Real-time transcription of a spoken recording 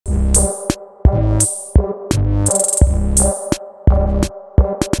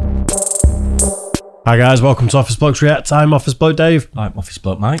Hi guys, welcome to Office Blokes React. I'm Office Bloke Dave. I'm Office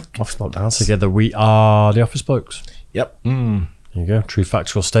Bloke Mike. Office Bloke Dance. Together we are the Office Blokes. Yep. There you go, true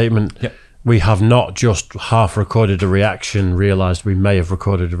factual statement. Yep. We have not just half recorded a reaction, realised we may have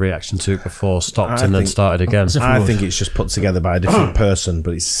recorded a reaction to it before, stopped and then started again. I think it's just put together by a different person,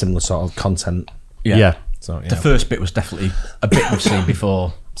 but it's similar sort of content. Yeah. So, yeah. The first bit was definitely a bit we've seen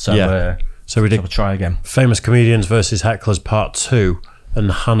before, so Yeah. So we did we'll try again. Famous Comedians versus Hecklers Part 2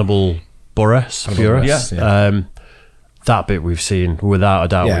 and Hannibal Buress. Yeah. That bit we've seen, without a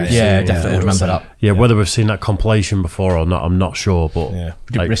doubt. Yeah, we've seen. Yeah, definitely remember that. Yeah, whether we've seen that compilation before or not, I'm not sure, but Yeah.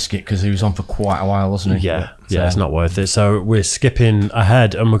 We didn't risk it because he was on for quite a while, wasn't he? yeah, it's not worth it. So we're skipping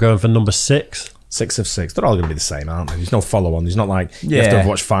ahead and we're going for number 6. 6 of 6. They're all going to be the same, aren't they? There's no follow-on. There's not like you have to have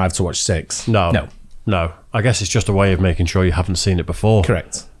watched 5 to watch 6. No. I guess it's just a way of making sure you haven't seen it before.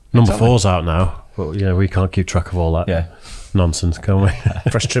 Correct. Number 4's out now, but we can't keep track of all that. Yeah. Nonsense, can we?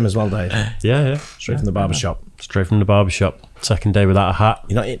 Fresh trim as well, Dave. Yeah. Straight from the barbershop. Straight from the barbershop. Second day without a hat.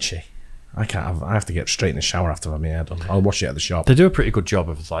 You're not itchy. I have to get straight in the shower after I've had my hair done. I'll wash it at the shop. They do a pretty good job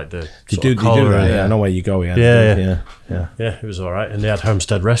of like the You do, right? Yeah, I know where you go. Yeah, it was all right. And they had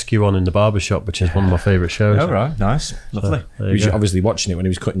Homestead Rescue on in the barbershop, which is one of my favourite shows. Oh, right. Nice. Lovely. You were obviously watching it when he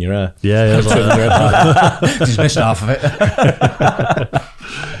was cutting your hair. Yeah. He's missed half of it.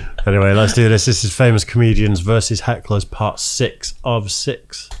 Anyway, let's do this. This is Famous Comedians versus Hecklers Part 6 of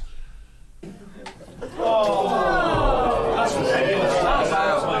 6.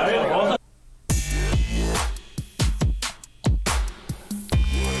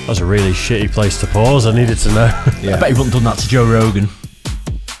 That's a really shitty place to pause. I needed to know. Yeah. I bet he wouldn't done that to Joe Rogan.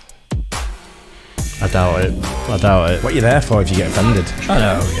 I doubt it. What are you there for if you get offended? I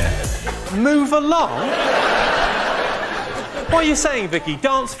know, yeah. Move along? What are you saying, Vicky?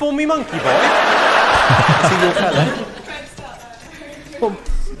 Dance for me, monkey boy? Is he your fella? Well,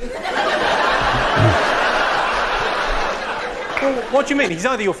 what do you mean? He's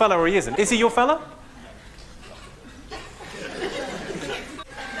either your fella or he isn't. Is he your fella?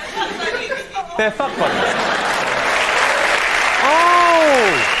 They're fuck buddies.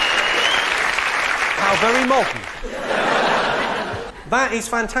 Oh! How very modern. That is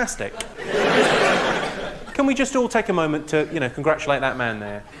fantastic. Can we just all take a moment to, congratulate that man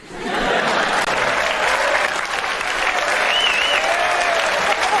there?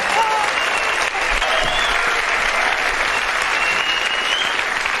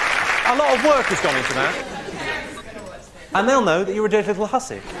 A lot of work has gone into that. And they'll know that you're a dead little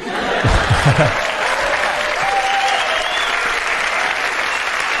hussy.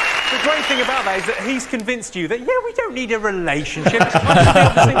 The great thing about that is that he's convinced you that, we don't need a relationship. I should be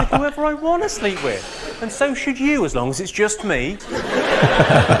able to sleep with whoever I want to sleep with. And so should you, as long as it's just me.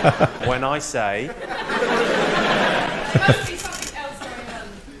 When I say...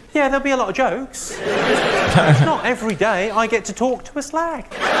 Yeah, there'll be a lot of jokes. It's not every day I get to talk to a slag.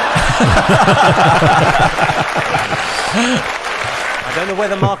 I don't know where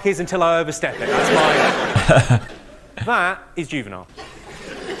the mark is until I overstep it. That's mine. That is juvenile.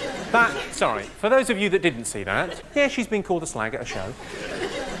 Sorry, for those of you that didn't see that, yeah, she's been called a slag at a show.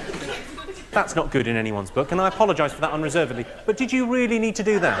 That's not good in anyone's book, and I apologise for that unreservedly. But did you really need to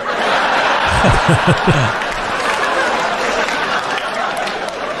do that?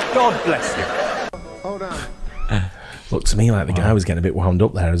 God bless you. Hold on. Looked to me like the guy was getting a bit wound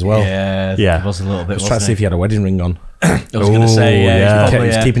up there as well. Yeah. It was a little bit. I was trying to see if he had a wedding ring on. I was going to say, He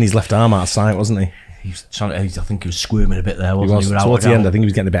was keeping his left arm out of sight, wasn't he? He was trying to, I think he was squirming a bit there, wasn't he? Towards the end, I think he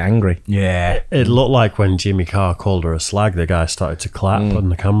was getting a bit angry. Yeah. It looked like when Jimmy Carr called her a slag, the guy started to clap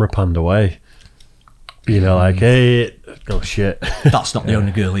and the camera panned away. Like, hey, oh shit. That's not the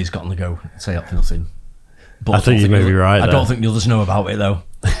only girl he's got on the go. Say up for nothing. But I think you may be right. I don't think the others know about it, though.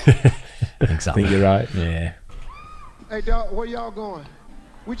 Exactly. I think you're right. Yeah. Hey, dog, where y'all going?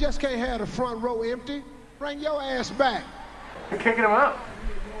 We just can't have the front row empty. Bring your ass back. You're kicking him out.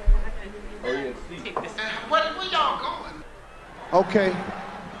 Where y'all going? Okay.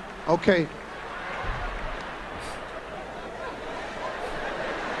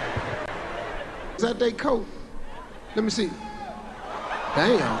 Is that their coat? Let me see.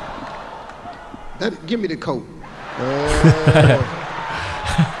 Damn. Give me the coat.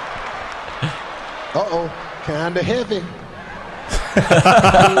 Uh-oh. Kinda heavy.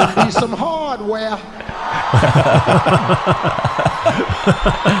 Need some hardware.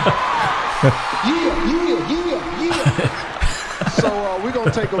 Yeah. So we're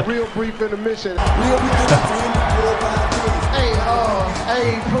gonna take a real brief intermission.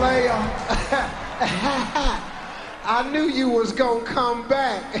 Hey, player. I knew you was gonna come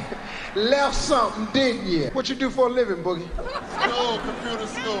back. Left something, didn't you? What you do for a living, Boogie? School, computer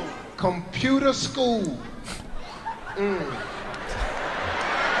school. Computer school. Let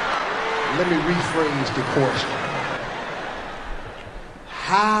me rephrase the question.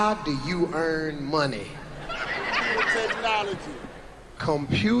 How do you earn money? Technology.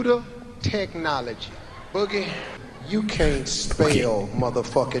 Computer technology. Boogie, you can't spell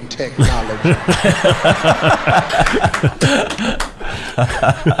motherfucking technology.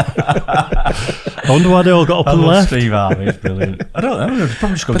 I wonder why they all got up and left. Steve Harvey is brilliant. I don't know. They'd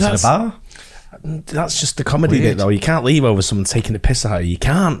probably just go to the bar. That's just the comedy bit, though. You can't leave over someone taking the piss out of you. You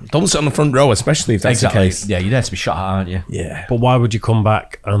can't. Don't sit on the front row, especially if that's the case. Yeah, you're there to be shot at, aren't you? Yeah. But why would you come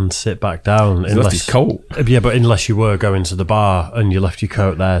back and sit back down? He left his coat. Yeah, but unless you were going to the bar and you left your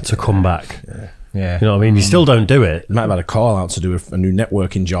coat there to come back. Yeah. You know what I mean? You still don't do it. You might have had a call out to do a new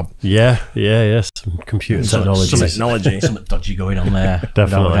networking job. Yeah. Some computer technology. Something dodgy going on there.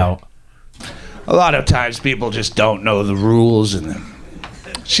 Definitely. Without A lot of times people just don't know the rules, and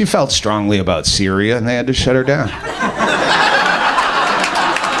she felt strongly about Syria, and they had to shut her down.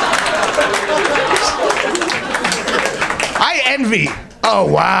 I envy. Oh,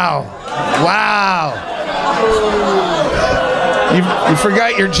 wow. Wow. You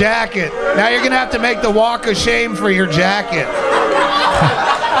forgot your jacket. Now you're going to have to make the walk of shame for your jacket.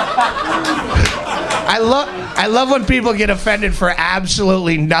 I love when people get offended for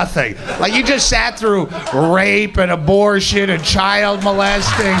absolutely nothing. Like, you just sat through rape and abortion and child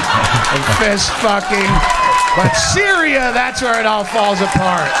molesting and fist fucking. But Syria, that's where it all falls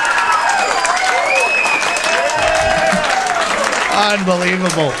apart.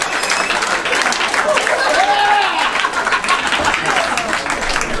 Unbelievable.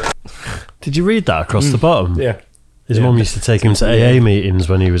 Did you read that across the bottom? Yeah. His mum used to take him to AA meetings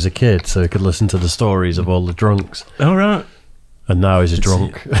when he was a kid so he could listen to the stories of all the drunks. all right. And now he's a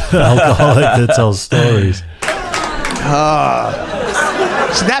drunk alcoholic that tells stories.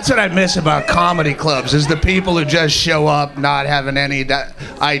 So that's what I miss about comedy clubs, is the people who just show up not having any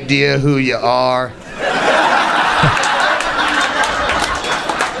idea who you are.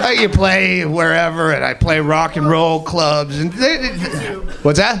 You play wherever, and I play rock and roll clubs. And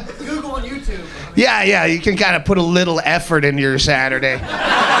what's that? Google on YouTube. Yeah, you can kind of put a little effort into your Saturday.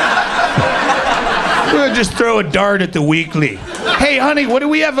 We'll just throw a dart at the weekly. Hey, honey, what do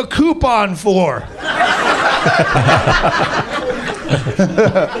we have a coupon for?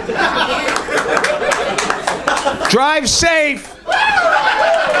 Drive safe.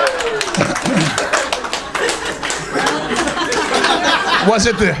 Was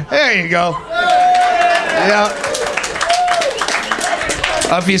it the... There you go. Yeah.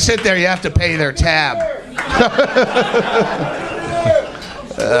 If you sit there, you have to pay their tab.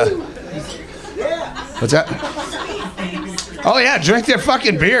 What's that? Oh, yeah, drink their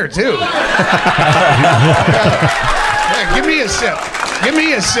fucking beer, too. Yeah, give me a sip. Give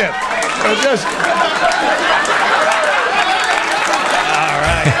me a sip. Just... All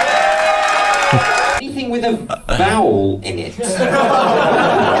right. Anything with a vowel in it.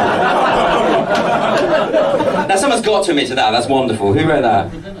 Now, someone's got to admit to that. That's wonderful. Who wrote that?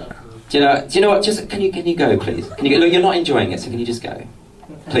 Do you know what? Just can you go, please? Can you go? Look, you're not enjoying it, so can you just go,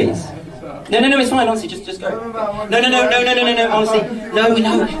 please? No, it's fine. Honestly, just go. No. Honestly, no.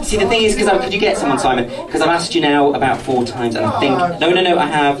 See, the thing is, could you get someone, Simon? Because I've asked you now about 4 times, and I think no, I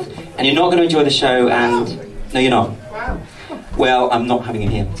have, and you're not going to enjoy the show, and no, you're not. Well, I'm not having him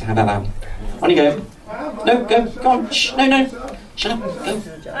here. So how about that? On you go. No, go on. Shh, no. Shut up, go.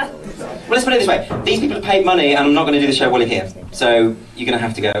 Well, let's put it this way. These people have paid money, and I'm not going to do the show while you're here. So you're going to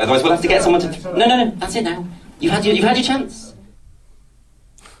have to go. Otherwise, we'll have to get someone to... No. That's it now. You've had your chance.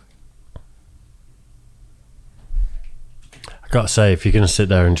 I got to say, if you're going to sit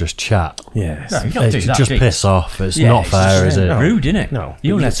there and just chat... Yeah. No, you don't do that, just piss off. It's not fair, is it? Rude, isn't it? No.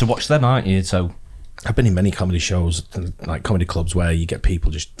 You're there to watch them, aren't you? So... I've been in many comedy shows, like comedy clubs, where you get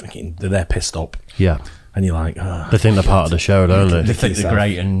people just fucking... They're there pissed up. Yeah. And you're like... They think they're part of the show, don't they? They think they're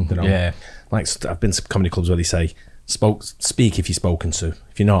great and... You know, yeah. Like, I've been to comedy clubs where they say, speak if you're spoken to.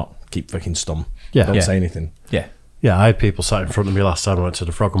 If you're not, keep fucking stum. Yeah. Don't say anything. Yeah. Yeah, I had people sat in front of me last time I went to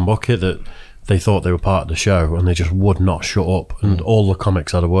the Frog and Bucket that they thought they were part of the show and they just would not shut up. And all the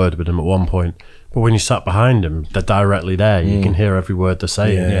comics had a word with them at one point. But when you sat behind them, they're directly there. You can hear every word they're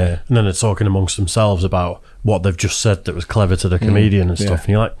saying. Yeah. And then they're talking amongst themselves about what they've just said that was clever to the comedian and stuff. And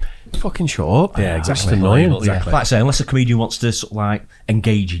you're like, fucking shut up. Yeah, exactly. That's annoying. Exactly. Like I say, unless a comedian wants to sort of like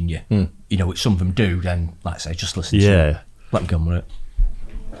engage in you, you know, which some of them do, then like I say, just listen to them. Let them go on with it.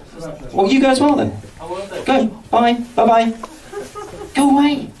 Well, you go as well then. Go. Bye. Bye. Go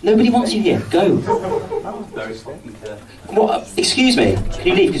away. Nobody wants you here. Go. What? Excuse me. Can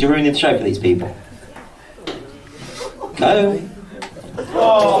you leave because you're ruining the show for these people? Go.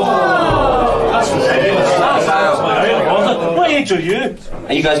 That's ridiculous. What age are you?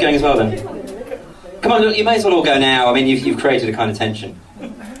 Are you guys going as well then? Come on, look, you may as well all go now. I mean, you've created a kind of tension.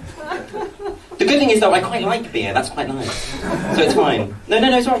 The good thing is, though, I quite like beer. That's quite nice. So it's fine.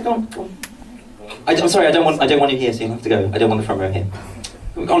 No, it's all right. Go on. I'm sorry. I don't want you here, so you'll have to go. I don't want the front row here.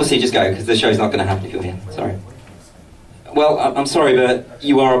 Honestly, just go, because the show's not going to happen if you're here. Sorry. Well, I'm sorry, but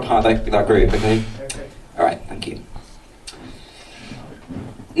you are a part of that group, okay? All right, thank you.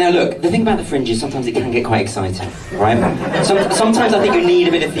 Now look, the thing about the Fringe is sometimes it can get quite exciting, right? Sometimes I think you need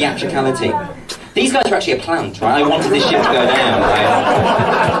a bit of theatricality. These guys are actually a plant, right? I wanted this ship to go down,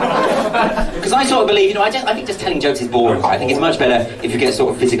 right? Because I sort of believe, I think just telling jokes is boring. Right? I think it's much better if you get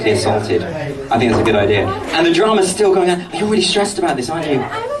sort of physically assaulted. I think that's a good idea. And the drama's still going on. You're really stressed about this, aren't you?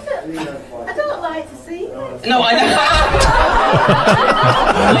 I don't like to see it. No, I know.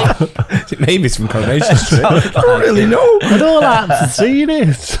 Maybe it's from Coronation Street. I don't really know. I don't like to see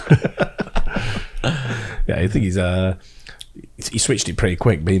this. Yeah, I think he switched it pretty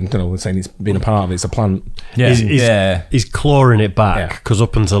quick, saying it's been a part of it. It's a plant. Yeah, he's clawing it back because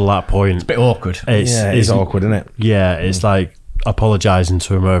up until that point, it's a bit awkward. It's awkward, isn't it? Yeah, it's like apologising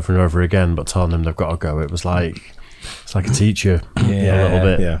to him over and over again, but telling them they've got to go. It's like a teacher, a little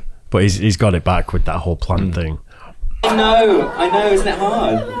bit. Yeah, but he's got it back with that whole plant thing. I know, isn't it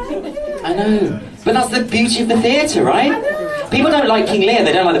hard? I know, but that's the beauty of the theatre, right? People don't like King Lear,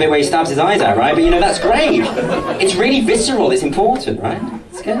 they don't like the bit where he stabs his eyes out, right? But that's great. It's really visceral, it's important, right?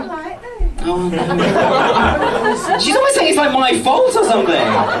 It's good. Oh no. She's always saying it's like my fault or something.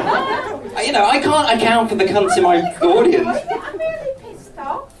 I can't account for the cunts in my audience. I'm really pissed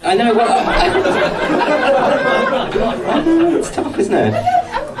off. I know, well, I know, it's tough, isn't it?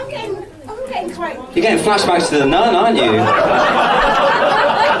 I'm getting quite... You're getting flashbacks to the nun, aren't you?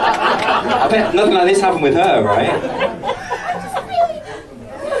 I bet nothing like this happened with her, right?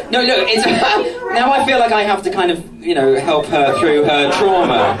 No, look, it's now I feel like I have to kind of, help her through her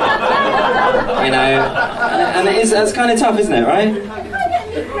trauma. And that's kind of tough, isn't it, right?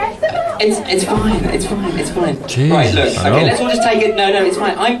 It's fine. Jeez, right, look, okay, let's all just take it. No, it's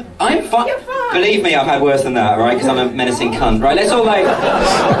fine. I'm fine. Believe me, I've had worse than that, right? Because I'm a menacing cunt, right? Let's all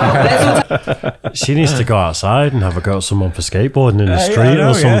She needs to go outside and have a go at someone for skateboarding in the street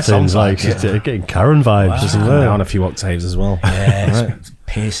or something. She's getting Karen vibes, isn't it? Down a few octaves as well. Yeah, it's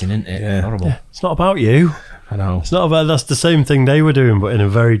piercing, isn't it? Yeah. Horrible. Yeah. It's not about you. I know. It's not about. That's the same thing they were doing, but in a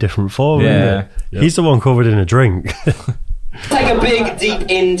very different form. Isn't it? Yep. He's the one covered in a drink. Take a big, deep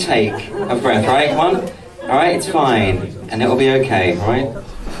intake of breath, right? Come on. All right, it's fine, and it'll be okay, all right?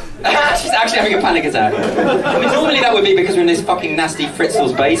 She's actually having a panic attack. I mean, normally that would be because we're in this fucking nasty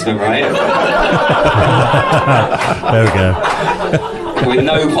Fritzl's basement, right? There we go. With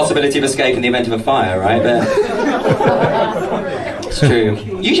no possibility of escape in the event of a fire, right? But it's true.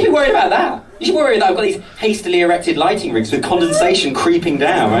 You should be worried about that. You should worry that I've got these hastily erected lighting rigs with condensation creeping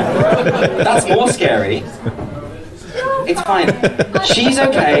down, right? That's more scary. It's fine. She's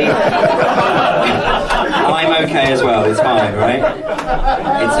okay. I'm okay as well. It's fine, right?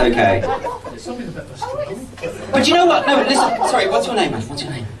 It's okay. But you know what? No, listen. Sorry, what's your name, man? What's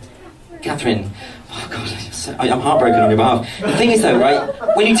your name? Catherine. Oh, God. I'm heartbroken on your behalf. The thing is, though, right?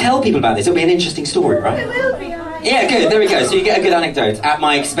 When you tell people about this, it'll be an interesting story, right? It will be, alright. Yeah, good. There we go. So you get a good anecdote at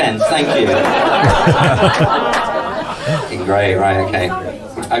my expense. Thank you. Great, right, okay.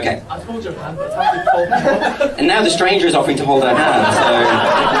 Okay. And now the stranger is offering to hold her hand, so...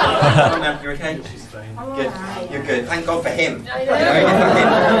 You're okay? Good. You're good. Thank God for him.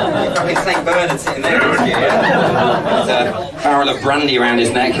 You're fucking St. Bernard sitting there, isn't you? There's a barrel of brandy around his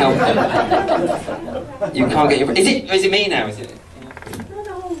neck. Help him. You can't get your... Is it me now, is it?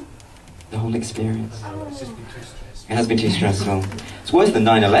 The whole experience. It has been too stressful. It's worse than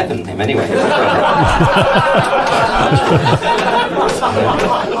 9/11, him anyway.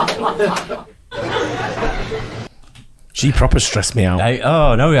 She proper stressed me out.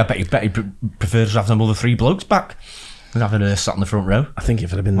 Oh no, I bet he prefers having them other three blokes back than having her sat in the front row. I think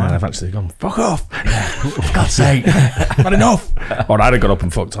if it had been there, I've actually gone, fuck off. For God's sake. I've had enough. Or I'd have got up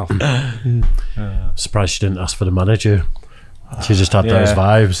and fucked off. Surprised she didn't ask for the manager. She just had those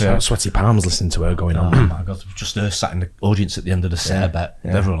vibes. Yeah. Sweaty palms listening to her going on. Oh my God, just her sat in the audience at the end of the set, I bet.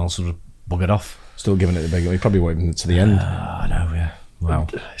 Everyone else was buggered off. Still giving it the big, he probably waiting to the end. I know, yeah. Wow.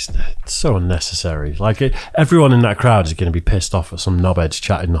 It's so unnecessary. Like, everyone in that crowd is going to be pissed off at some knobheads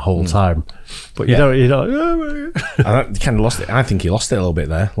chatting the whole time. But you don't, I kind of lost it. I think he lost it a little bit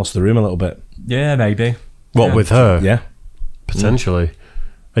there. Lost the room a little bit. Yeah, maybe. What, with her? Yeah. Potentially.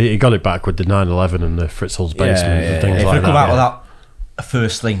 He got it back with the 9/11 and the Fritzl's basement and things like that. If he'd come out with that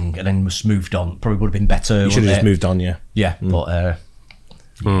first thing and then was moved on, probably would have been better. You should have just moved on, yeah. Yeah, but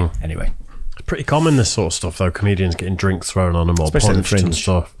Anyway. It's pretty common, this sort of stuff, though. Comedians getting drinks thrown on them or Especially the punched and Fringe.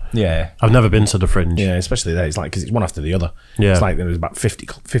 stuff. Yeah. I've never been to the Fringe. Yeah, especially there. It's like, because it's one after the other. Yeah. It's like there was about 50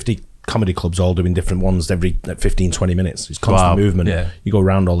 comedy clubs all doing different ones every 15, 20 minutes. It's constant movement. Yeah. You go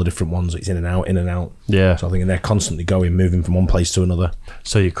around all the different ones. It's in and out, in and out. Yeah. So I think they're constantly going, moving from one place to another.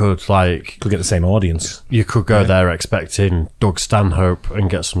 So you could, like... Could get the same audience. You could go there expecting Doug Stanhope and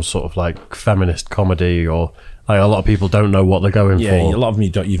get some sort of, like, feminist comedy, or... Like, a lot of people don't know what they're going for. Yeah, a lot of them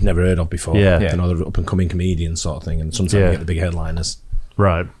you've never heard of before. Yeah. You know, they're up-and-coming comedians sort of thing, and sometimes you get the big headliners.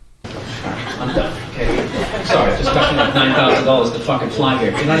 Right. I'm done. Okay. Sorry, just ducking up $9,000 to fucking fly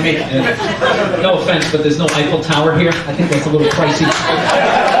here. You know what I mean? No offense, but there's no Eiffel Tower here. I think that's a little pricey.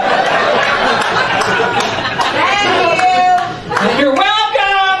 You're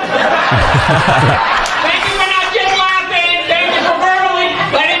welcome! Thank you for not just laughing. Thank you for verbally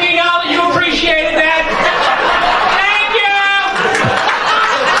letting me know that you appreciated that. Thank you!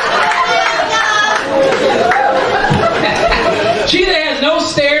 She either has no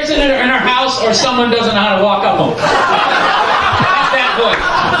stairs in her house or someone doesn't know how to walk up them. That's that voice.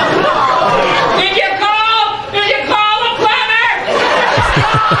 Did you call? Did you call the plumber?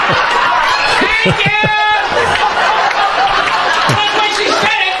 Thank you! That's when she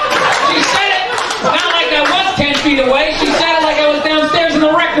said it. She said it not like I was 10 feet away. She said it like I was downstairs in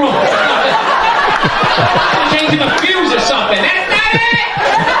the rec room. Changing a fuse or something. That's not it!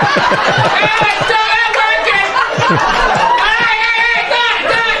 Oh, it's still not working!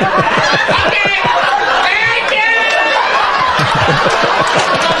 Okay! Thank you!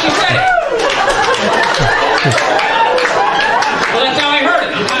 That's how she said it. Well, that's how I heard it.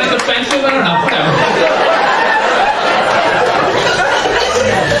 I'm kind of defensive. I don't know. Whatever.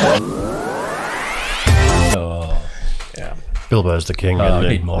 Bill Burr's the king. I isn't he?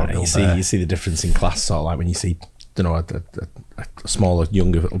 need more. You see the difference in class, sort of like when you see, you know, a smaller,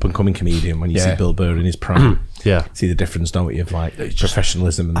 younger, up-and-coming comedian, when you see Bill Burr in his prime. Yeah. See the difference, don't you, of like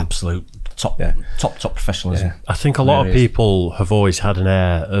professionalism and absolute top professionalism. Yeah. I think a lot of people have always had an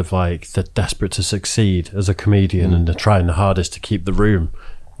air of like they're desperate to succeed as a comedian and they're trying the hardest to keep the room.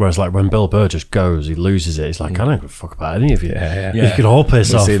 Whereas like when Bill Burr just goes, he loses it. He's like, I don't give a fuck about any of you. You can all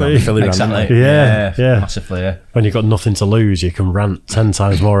piss off. Exactly. Yeah. Massively, yeah. When you've got nothing to lose, you can rant 10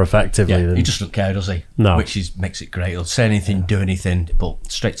 times more effectively. Yeah, than... he just doesn't care, does he? No. Which makes it great. He'll say anything, do anything,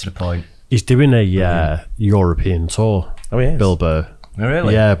 but straight to the point. He's doing a European tour. Oh, yeah. Bill Burr. Oh,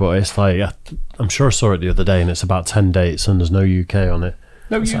 really? Yeah, but it's like, I'm sure I saw it the other day, and it's about 10 dates, and there's no UK on it.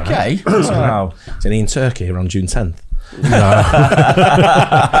 No That's UK? Right. Wow. Is it in Turkey around June 10th? No.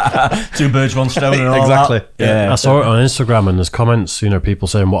 2 birds, 1 stone and all exactly. that. Yeah. I saw it on Instagram, and there's comments, you know, people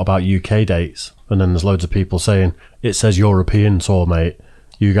saying, what about UK dates? And then there's loads of people saying, it says European tour, mate.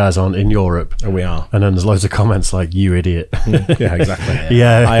 You guys aren't in Europe. Oh, we are. And then there's loads of comments like, you idiot. Yeah, exactly.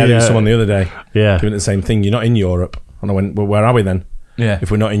 Yeah. I had someone the other day doing the same thing. You're not in Europe. And I went, well, where are we then? Yeah.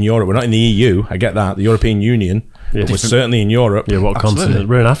 If we're not in Europe, we're not in the EU. I get that. The European Union. Yeah. We're certainly in Europe. Yeah, what continent?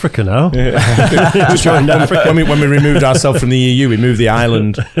 We're in Africa now. Just when we removed ourselves from the EU, we moved the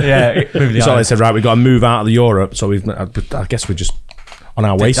island. So I said, right, we've got to move out of the Europe. So I guess we're just on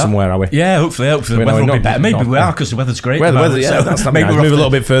our way somewhere, are we? Yeah, hopefully the weather will be better. Maybe we are, because the weather's great. Well, the weather, so that's not maybe nice. Move a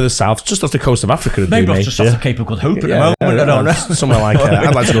little bit further south, just off the coast of Africa. Maybe just off the Cape of Good Hope at the moment. I don't know. Somewhere like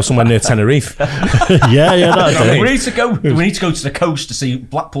I'd like to go somewhere near Tenerife. Yeah, that's it. We need to go. We need to go to the coast to see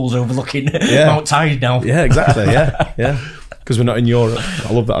Blackpool's overlooking Mount Tide now. Yeah, exactly. Yeah. Because we're not in Europe.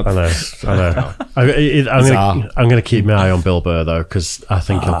 I love that. I know. I'm going to keep my eye on Bill Burr though, because I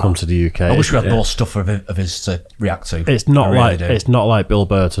think he'll come to the UK. I wish we had more stuff of his to react to. It's not like Bill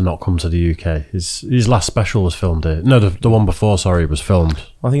Burr to not come to the UK. His last special was filmed here. No, the one before, sorry, was filmed.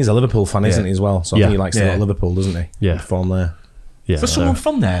 Well, I think he's a Liverpool fan, isn't he, as well? So I think he likes to go to Liverpool, doesn't he? Yeah. Perform there. Yeah. Was someone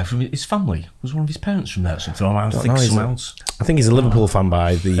from there, from his family? Was one of his parents from there or something? I think someone else. I think he's a Liverpool fan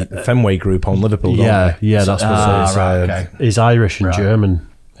by the Fenway Group on Liverpool. Yeah, that's what it is. Okay. He's Irish and German,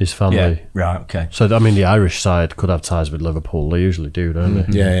 his family. Yeah, right, okay. So, I mean, the Irish side could have ties with Liverpool. They usually do,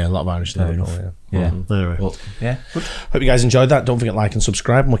 don't they? Yeah, a lot of Irish in Liverpool, Yeah. Anyway. Well, yeah. Good. Hope you guys enjoyed that. Don't forget to like and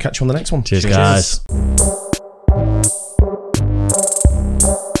subscribe, and we'll catch you on the next one. Cheers. Guys.